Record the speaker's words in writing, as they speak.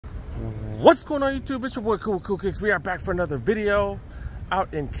What's going on YouTube? It's your boy Cool Kicks. We are back for another video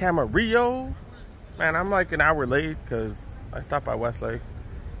out in Camarillo. Man, I'm like an hour late because I stopped by Westlake.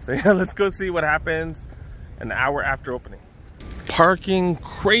 So yeah, let's go see what happens an hour after opening. Parking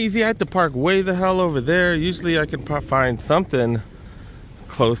crazy. I had to park way the hell over there. Usually I can find something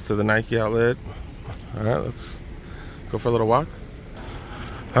close to the Nike outlet. All right, let's go for a little walk.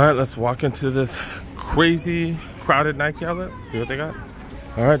 All right, let's walk into this crazy crowded Nike outlet. See what they got.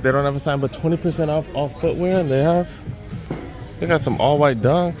 All right, they don't have a sign, but 20% off all footwear. And they got some all white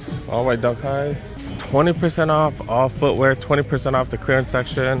dunks, all white dunk highs. 20% off all footwear, 20% off the clearance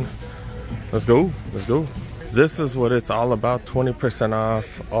section. Let's go, let's go. This is what it's all about, 20%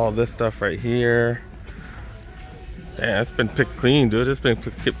 off all this stuff right here. Damn, it's been picked clean, dude. It's been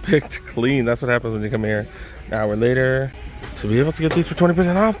picked clean. That's what happens when you come here an hour later. To be able to get these for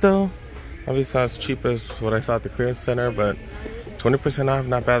 20% off though. Obviously not as cheap as what I saw at the clearance center, but 20% off,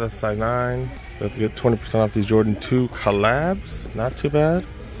 not bad. That's size 9. You have to get 20% off these Jordan 2 collabs. Not too bad.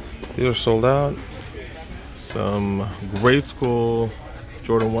 These are sold out. Some grade school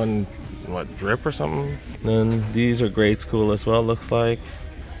Jordan 1, what, drip or something. And then these are grade school as well, looks like.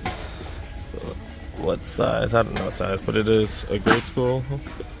 What size? I don't know what size, but it is a grade school.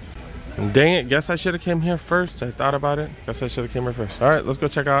 And dang it, guess I should have came here first. I thought about it. Guess I should have came here first. All right, let's go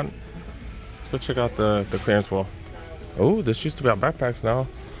check out the clearance wall. Oh, this used to be our backpacks now.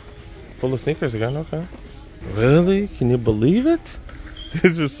 Full of sneakers again, okay. Really? Can you believe it?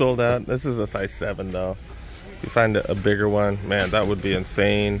 These are sold out. This is a size 7 though. If you find a bigger one, man, that would be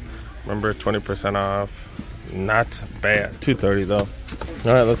insane. Remember, 20% off. Not bad. $230 though.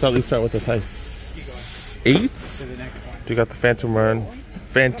 All right, let's at least start with the size 8s. You got the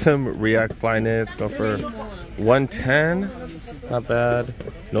Phantom React Fly Knits. Go for $110. Not bad.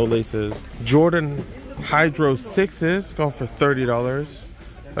 No laces. Jordan Hydro 6s going for $30.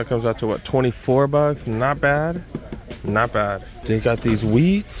 That comes out to what, 24 bucks? Not bad. Not bad. They got these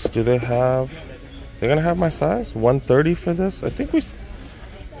wheats. Do they have, they're gonna have my size? 130 for this? I think we,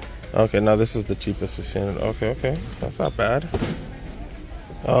 okay, no, this is the cheapest we've seen. Okay, that's not bad.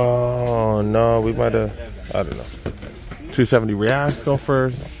 Oh no, we might have, I don't know. 270 Reacts go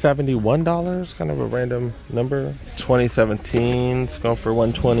for $71, kind of a random number. 2017s go for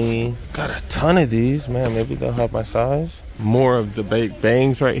 $120. Got a ton of these, man. Maybe they'll have my size. More of the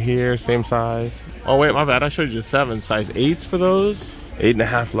bangs right here, same size. Oh wait, my bad. I showed you 7 size 8s for those.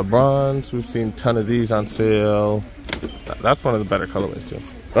 8.5 LeBrons. We've seen a ton of these on sale. That's one of the better colorways too.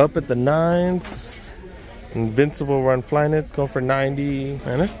 Up at the 9s. Invincible Run Flyknit go for $90.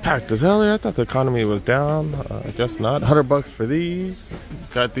 Man, it's packed as hell here. I thought the economy was down. I guess not. $100 for these.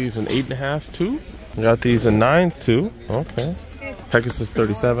 Got these in 8.5s too. Got these in 9s too. Okay. Pegasus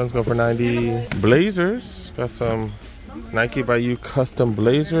 37s go for $90. Blazers. Got some Nike by You custom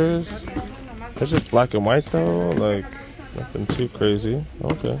blazers. They're just black and white though. Like nothing too crazy.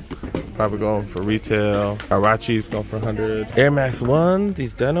 Okay. Probably going for retail. Arachis go for $100. Air Max 1.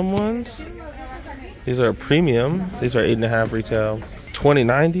 These denim ones. These are premium. These are 8.5 retail.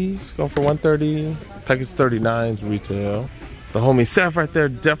 2090s go for $130. Pegasus 39s retail. The homie Seth right there.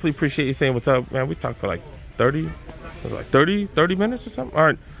 Definitely appreciate you saying what's up, man. We talked for like 30. It was like 30 minutes or something. All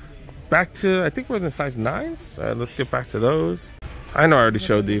right, back to, I think we're in the size 9s. All right, let's get back to those. I know I already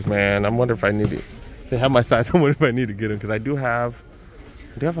showed these, man. I wonder if I need to. If they have my size, I wonder if I need to get them because I do have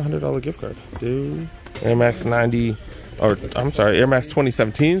a $100 gift card. Dude, Air Max 90, or I'm sorry, Air Max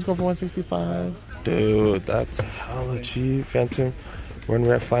 2017s go for $165. Dude, that's hella cheap. Phantom Run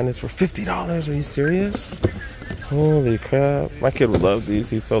React Fly Knits for $50. Are you serious? Holy crap. My kid would love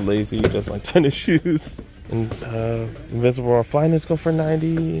these. He's so lazy. He does my tennis shoes. And Invincible Run Fly Knits go for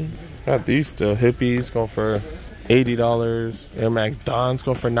 $90. Got these still. Hippies go for $80. Air Max Dons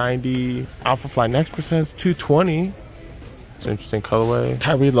go for $90. Alpha Fly Next Percent's $220. It's an interesting colorway.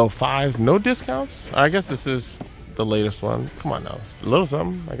 Camarillo 5, no discounts. I guess this is the latest one. Come on now. A little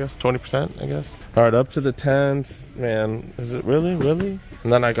something, I guess. 20%, I guess. All right, up to the 10s. Man, is it really? And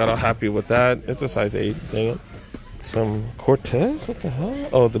then I got all happy with that. It's a size 8. Dang it. Some Cortez? What the hell?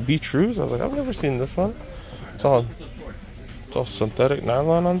 Oh, the B-Trues. I was like, I've never seen this one. It's all synthetic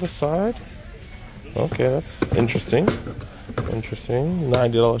nylon on the side. Okay, that's interesting.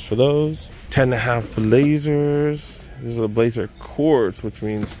 $90 for those. 10.5 Blazers. These are the Blazer Quartz, which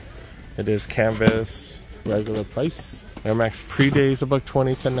means it is canvas. Regular price. Air Max Pre-Days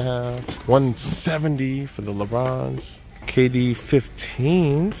 $120, 10.5. $170 for the LeBrons. KD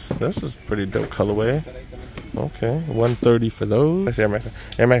 15s. This is pretty dope colorway. Okay, $130 for those.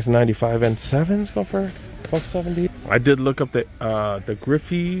 Air Max 95 and 7s go for $170. I did look up the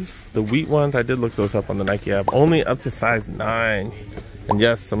Griffeys, the wheat ones. I did look those up on the Nike app. Only up to size 9. And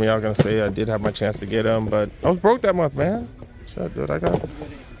yes, some of y'all gonna say I did have my chance to get them, but I was broke that month, man. Shit, dude, I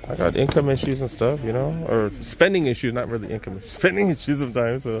got income issues and stuff, you know, or spending issues, not really income, spending issues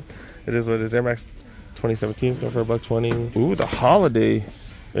sometimes. So it is what it is. Air Max 2017 is going for $120. Ooh, the holiday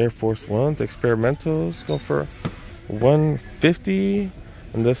Air Force Ones experimentals go for $150.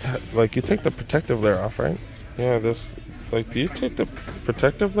 And this, like, you take the protective layer off, right? Yeah, this, like, do you take the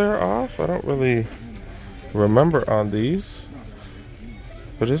protective layer off? I don't really remember on these.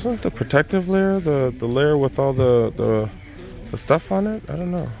 But isn't the protective layer the layer with all the stuff on it? I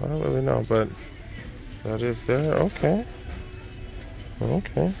don't know. I don't really know, but that is there. Okay.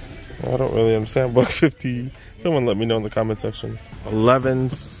 Okay. I don't really understand. $150. Someone let me know in the comment section.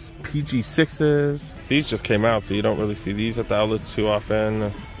 11s, PG6s. These just came out, so you don't really see these at the outlets too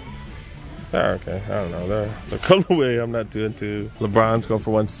often. They're okay. I don't know. The colorway I'm not too into. LeBron's going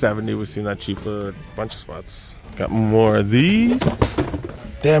for $170. We've seen that cheaper at a bunch of spots. Got more of these.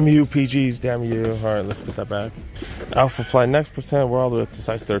 Damn you, PGs. Damn you. All right, let's put that back. Alpha Fly Next percent. We're all the way up to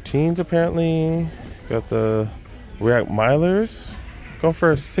size 13s apparently. Got the React Milers. Going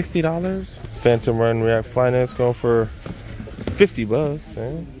for $60. Phantom Run React Flyknits going for $50.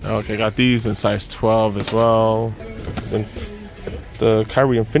 Eh? Okay, got these in size 12 as well. Then the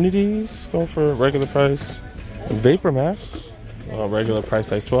Kyrie Infinities going for regular price. Vapor Max, regular price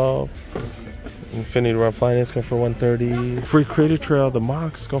size 12. Infinity Run Flyknits going for $130. Free Creator Trail, the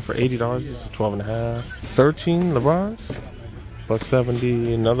Mox going for $80. It's a 12.5. 13 LeBrons,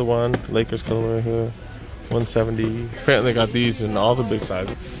 $170. Another one, Lakers colorway here. $170. Apparently got these in all the big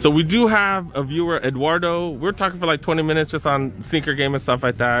sizes. So we do have a viewer, Eduardo. We're talking for like 20 minutes just on sneaker game and stuff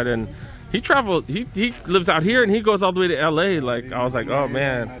like that. And he traveled, he lives out here and he goes all the way to LA. Like, I was like, oh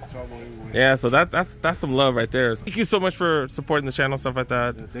man. Yeah, so that's some love right there. Thank you so much for supporting the channel, stuff like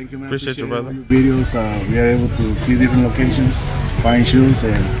that. Yeah, thank you, man. Appreciate you, brother. Videos, we are able to see different locations, buying shoes,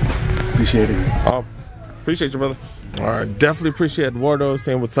 and appreciate it. Oh, appreciate you, brother. All right, definitely appreciate Eduardo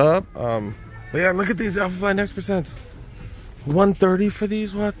saying what's up. But yeah, look at these Alpha Fly Next percents. $130 for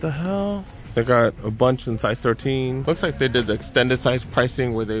these. What the hell? They got a bunch in size 13. Looks like they did the extended size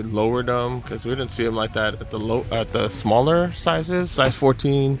pricing where they lowered them because we didn't see them like that at the smaller sizes. Size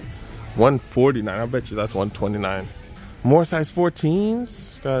 14, $149. I bet you that's $129. More size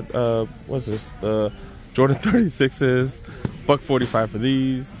 14s. Got what's this? The Jordan 36s. $145 for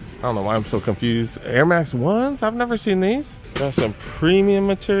these. I don't know why I'm so confused. Air Max 1s? I've never seen these. Got some premium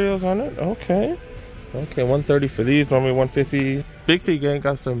materials on it. Okay. Okay, $130 for these. Normally $150. Big Feet Gang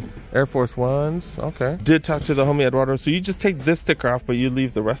got some Air Force 1s. Okay. Did talk to the homie Eduardo. So you just take this sticker off, but you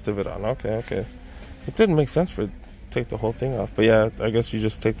leave the rest of it on. Okay, okay. It didn't make sense for take the whole thing off. But yeah, I guess you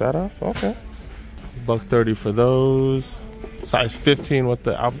just take that off. Okay. $130 for those. Size 15 with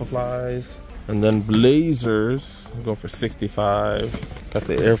the Alpha Flies. And then Blazers go for $65. Got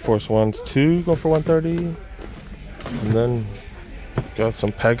the Air Force Ones too, go for $130. And then got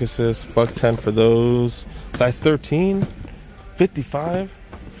some Pegasus, $110 for those. Size 13, $55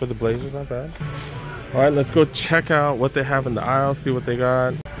 for the Blazers, not bad. All right, let's go check out what they have in the aisle, see what they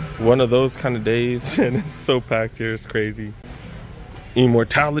got. One of those kind of days, and it's so packed here, it's crazy.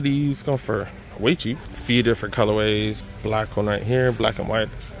 Immortalities, going for way cheap. Few different colorways. Black one right here, black and white.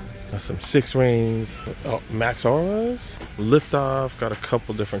 Got some 6 rings, Max Auras, Liftoff, got a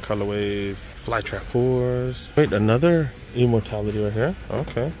couple different colorways, Flytrap 4s. Wait, another Immortality right here.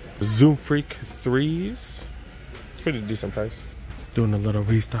 Okay. Zoom Freak 3s. It's pretty decent price. Doing a little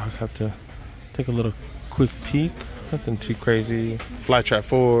restock, have to take a little quick peek. Nothing too crazy. Flytrap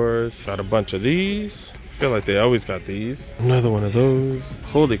 4s, got a bunch of these. I feel like they always got these. Another one of those.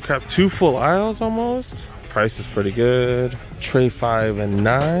 Holy crap, 2 full aisles almost. Price is pretty good. Tray 5 and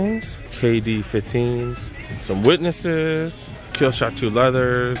 9s, KD 15s, some Witnesses, Killshot 2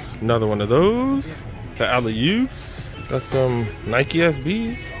 leathers, another one of those. The Alley-Oops, got some Nike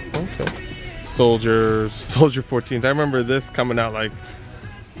SBs. Okay. Soldier 14s. I remember this coming out like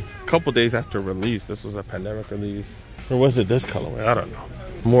a couple days after release. This was a pandemic release. Or was it this colorway? I don't know.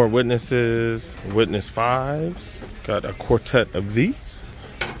 More Witnesses, Witness 5s. Got a quartet of these.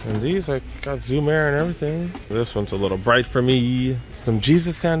 And these, I got Zoom Air and everything. This one's a little bright for me. Some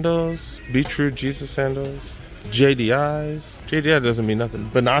Jesus sandals, Be True Jesus sandals. JDIs. JDI doesn't mean nothing.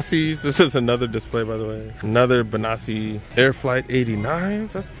 Benassis. This is another display, by the way. Another Benassi Air Flight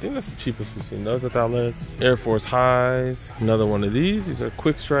 89s. I think that's the cheapest we've seen those at the outlets. Air Force Highs. Another one of these. These are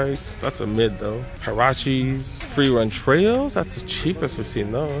Quick Strikes. That's a mid though. Hirachis. Free Run Trails. That's the cheapest we've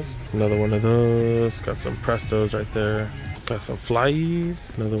seen those. Another one of those. Got some Prestos right there. Got some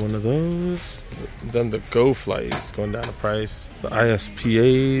Flyies, another one of those. Then the Go Flyies going down in price. The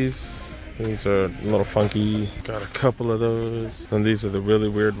ISPAs, These are a little funky. Got a couple of those. And these are the really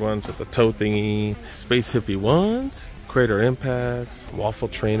weird ones with the toe thingy. Space hippie ones. Crater impacts. Waffle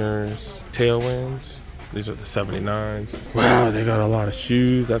trainers. Tailwinds. These are the 79s. Wow, they got a lot of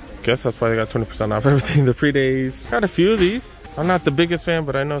shoes. I guess that's why they got 20% off everything. The pre-days. Got a few of these. I'm not the biggest fan,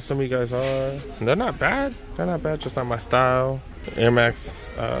 but I know some of you guys are. And they're not bad. They're not bad, just not my style. Air Max,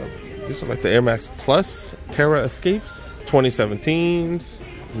 these are like the Air Max Plus Terra Escapes. 2017s.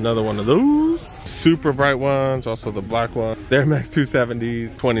 Another one of those. Super bright ones. Also the black one. The Air Max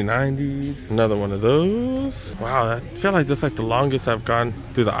 270s. 2090s. Another one of those. Wow, I feel like this is like the longest I've gone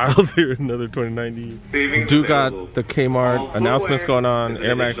through the aisles here. Another 2090. Do got the Kmart announcements going on.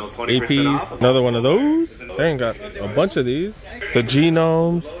 Air Max APs. Another one of those. They ain't got a bunch of these. The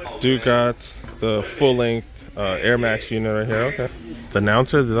Genomes. Do got the full length Air Max unit right here. Okay. The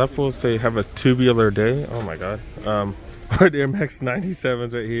announcer, did that fool say have a tubular day? Oh my god. The Air Max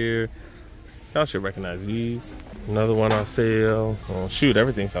 97s right here. Y'all should recognize these. Another one on sale. Oh shoot,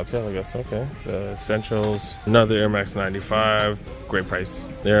 everything's on sale I guess. Okay. The Essentials. Another Air Max 95. Great price.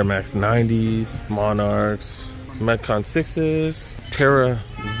 The Air Max 90s. Monarchs. Metcon 6s. Terra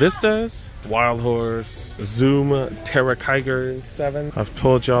Vistas. Wild Horse. Zoom Terra Kiger 7. I've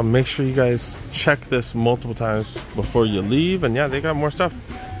told y'all, make sure you guys check this multiple times before you leave. And yeah, they got more stuff.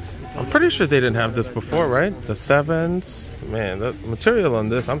 I'm pretty sure they didn't have this before, right? The 7s. Man, that material on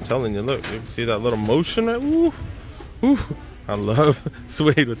this, I'm telling you, look, you can see that little motion, right? Ooh, ooh. I love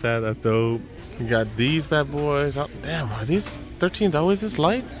suede with that. That's dope. You got these bad boys. Oh, damn, are these 13s always this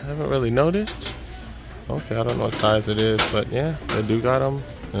light? I haven't really noticed. Okay, I don't know what size it is, but yeah, they do got them.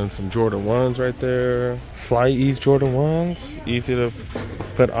 And some Jordan 1s right there. Fly Ease Jordan 1s. Easy to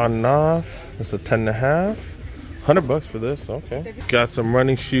put on and off. It's a 10.5. $100 for this. Okay. Got some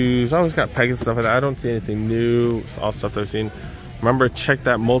running shoes. I always got Pegasus stuff like that. I don't see anything new. It's all stuff that I've seen. Remember, check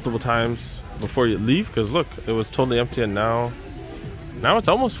that multiple times before you leave, because look, it was totally empty and now it's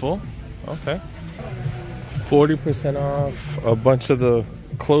almost full. Okay. 40% off a bunch of the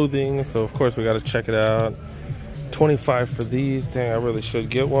clothing, so of course we got to check it out. 25 for these. Dang, I really should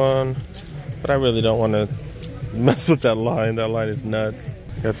get one, but I really don't want to mess with that line. That line is nuts.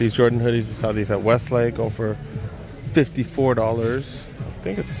 Got these Jordan hoodies. We saw these at Westlake, going for $54. I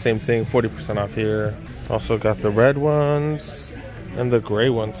think it's the same thing, 40% off here. Also got the red ones and the gray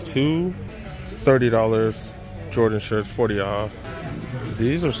ones too. $30 Jordan shirts, 40 off.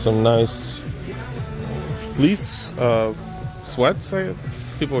 These are some nice fleece sweats.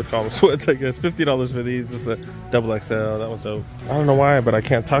 People would call them sweats, I guess. $50 for these. This is a double XL. That was so. I don't know why, but I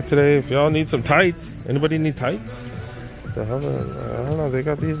can't talk today. If y'all need some tights, anybody need tights? What the hell? I don't know. They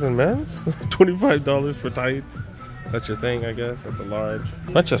got these in men's. $25 for tights. That's your thing, I guess. That's a large.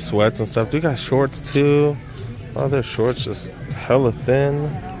 Bunch of sweats and stuff. They got shorts too. Oh, their shorts just hella thin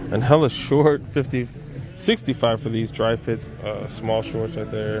and hella short. 65 for these dry fit small shorts right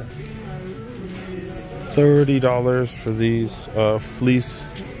there. $30 for these fleece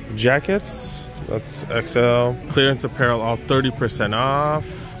jackets. That's XL. Clearance apparel, all 30% off.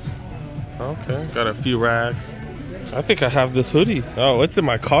 Okay, got a few racks. I think I have this hoodie. Oh, it's in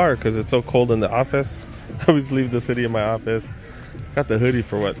my car because it's so cold in the office. I always leave this hoodie in my office. Got the hoodie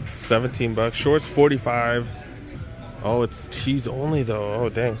for what, 17 bucks. Shorts, 45. Oh, it's tees only though. Oh,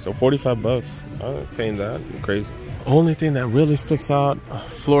 dang. So 45 bucks. I'm not paying that. You're crazy. Only thing that really sticks out,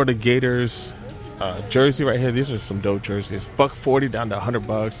 Florida Gators jersey right here. These are some dope jerseys. $140 down to 100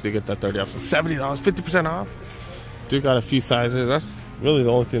 bucks. You get that 30 off. So $70, 50% off. Dude got a few sizes. That's really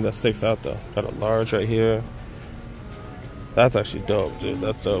the only thing that sticks out though. Got a large right here. That's actually dope, dude.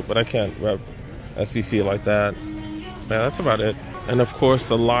 That's dope. But I can't rep SEC like that. Yeah, that's about it. And of course,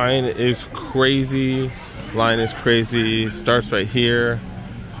 the line is crazy. Line is crazy. Starts right here,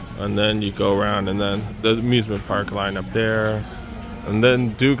 and then you go around, and then the amusement park line up there. And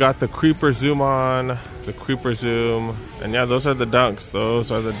then dude got the creeper zoom on. The creeper zoom. And yeah, those are the dunks.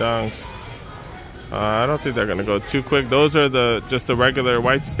 Those are the dunks. I don't think they're gonna go too quick. Those are just the regular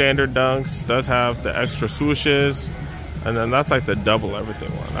white standard dunks. Does have the extra swooshes. And then that's like the double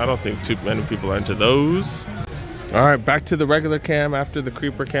everything one. I don't think too many people are into those. All right, back to the regular cam after the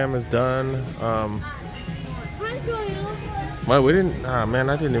creeper cam is done. Well, we didn't,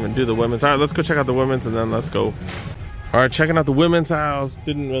 man, I didn't even do the women's. All right, let's go check out the women's and then let's go. All right, checking out the women's aisles.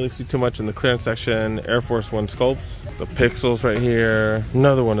 Didn't really see too much in the clearance section. Air Force One sculpts. The pixels right here.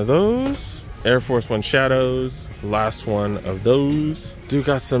 Another one of those. Air Force One shadows. Last one of those. Do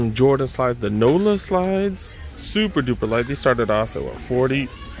got some Jordan slides, the NOLA slides. Super duper light. These started off at what, 40.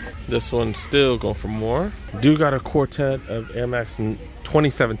 This one's still going for more. Do got a quartet of Air Max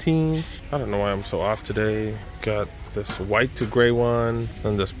 2017s. I don't know why I'm so off today. Got this white to gray one,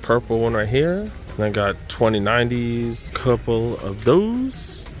 and this purple one right here. And I got 2090s, couple of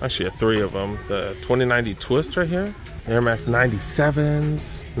those. Actually, 3 of them. The 2090 Twist right here. Air Max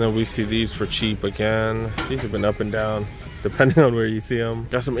 97s. And then we see these for cheap again. These have been up and down depending on where you see them.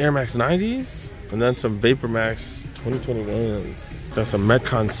 Got some Air Max 90s, and then some Vapor Max 2021s. Got some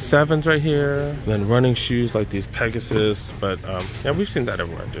Metcon 7s right here. And then running shoes like these Pegasus. But yeah, we've seen that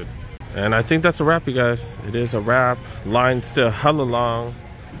everywhere, dude. And I think that's a wrap, you guys. It is a wrap. Line still hella long.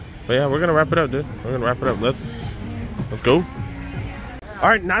 But yeah, we're gonna wrap it up, dude. We're gonna wrap it up. Let's go. All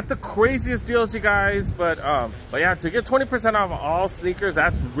right, not the craziest deals, you guys, but yeah, to get 20% off all sneakers,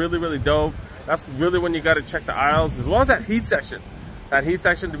 that's really, really dope. That's really when you gotta check the aisles, as well as that heat section. That heat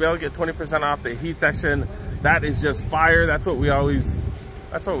section, to be able to get 20% off the heat section, that is just fire. That's what we always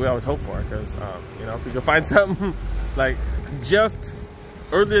hope for, because you know, if we can find something like just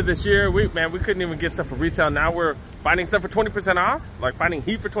earlier this year, we couldn't even get stuff for retail. Now we're finding stuff for 20% off, like finding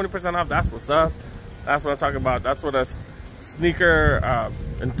heat for 20% off. That's what's up. That's what I'm talking about. That's what us sneaker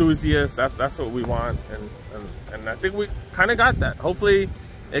enthusiasts, that's what we want, and I think we kind of got that. Hopefully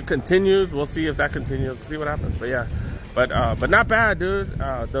it continues. We'll see if that continues. We'll see what happens. But yeah, but not bad, dude.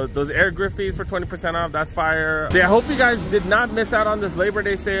 Those Air Griffies for 20% off, that's fire. So yeah, I hope you guys did not miss out on this Labor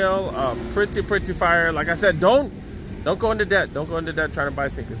Day sale. Pretty fire. Like I said, don't go into debt. Don't go into debt trying to buy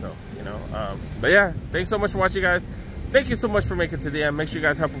sneakers though, you know. But yeah, thanks so much for watching, guys. Thank you so much for making it to the end. Make sure you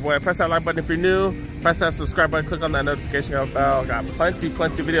guys help a boy. Press that like button if you're new. Press that subscribe button. Click on that notification bell. Got plenty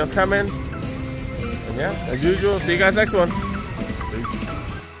videos coming. And yeah, as usual, see you guys next one.